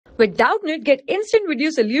With Doubtnut, get instant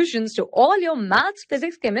video solutions to all your maths,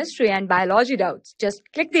 physics, chemistry, and biology doubts. Just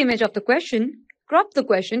click the image of the question, crop the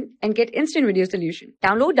question, and get instant video solution.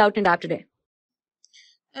 Download Doubtnut app today.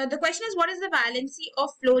 The question is, what is the valency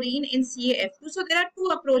of fluorine in CaF2? So there are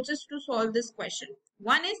two approaches to solve this question.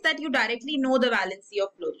 One is that you directly know the valency of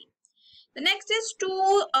fluorine. The next is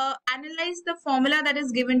to analyze the formula that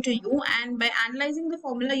is given to you, and by analyzing the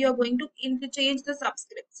formula you are going to interchange the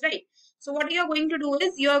subscripts, right? So what you are going to do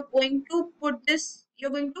is you are going to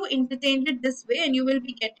interchange it this way, and you will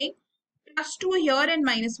be getting +2 here and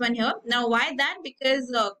 -1 here. Now why that? Because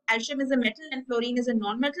calcium is a metal and fluorine is a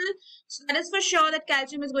non-metal. So that is for sure that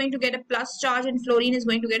calcium is going to get a plus charge and fluorine is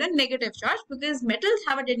going to get a negative charge, because metals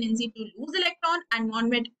have a tendency to lose electron and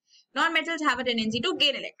non-metals have a tendency to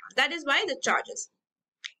gain electrons. That is why the charges.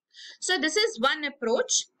 So this is one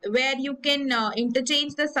approach where you can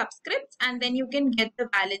interchange the subscripts and then you can get the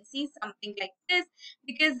valencies, something like this.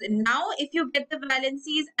 Because now if you get the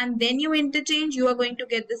valencies and then you interchange, you are going to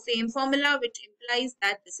get the same formula, which implies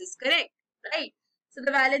that this is correct, right? So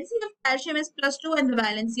the valency of calcium is +2 and the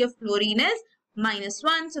valency of fluorine is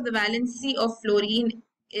 -1. So the valency of fluorine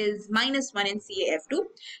is -1 in CaF2.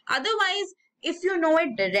 Otherwise, if you know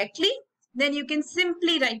it directly, then you can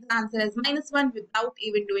simply write the answer as -1 without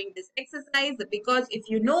even doing this exercise, because if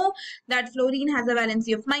you know that fluorine has a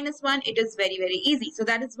valency of -1, it is very, very easy. So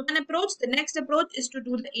that is one approach. The next approach is to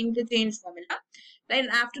do the interchange formula. Then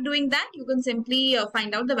after doing that, you can simply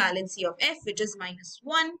find out the valency of F, which is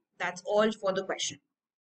 -1. That's all for the question.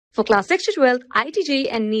 For class 6 to 12, IIT JEE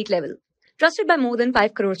and NEET level. Trusted by more than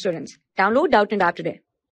 5 crore students. Download Doubtnut app today.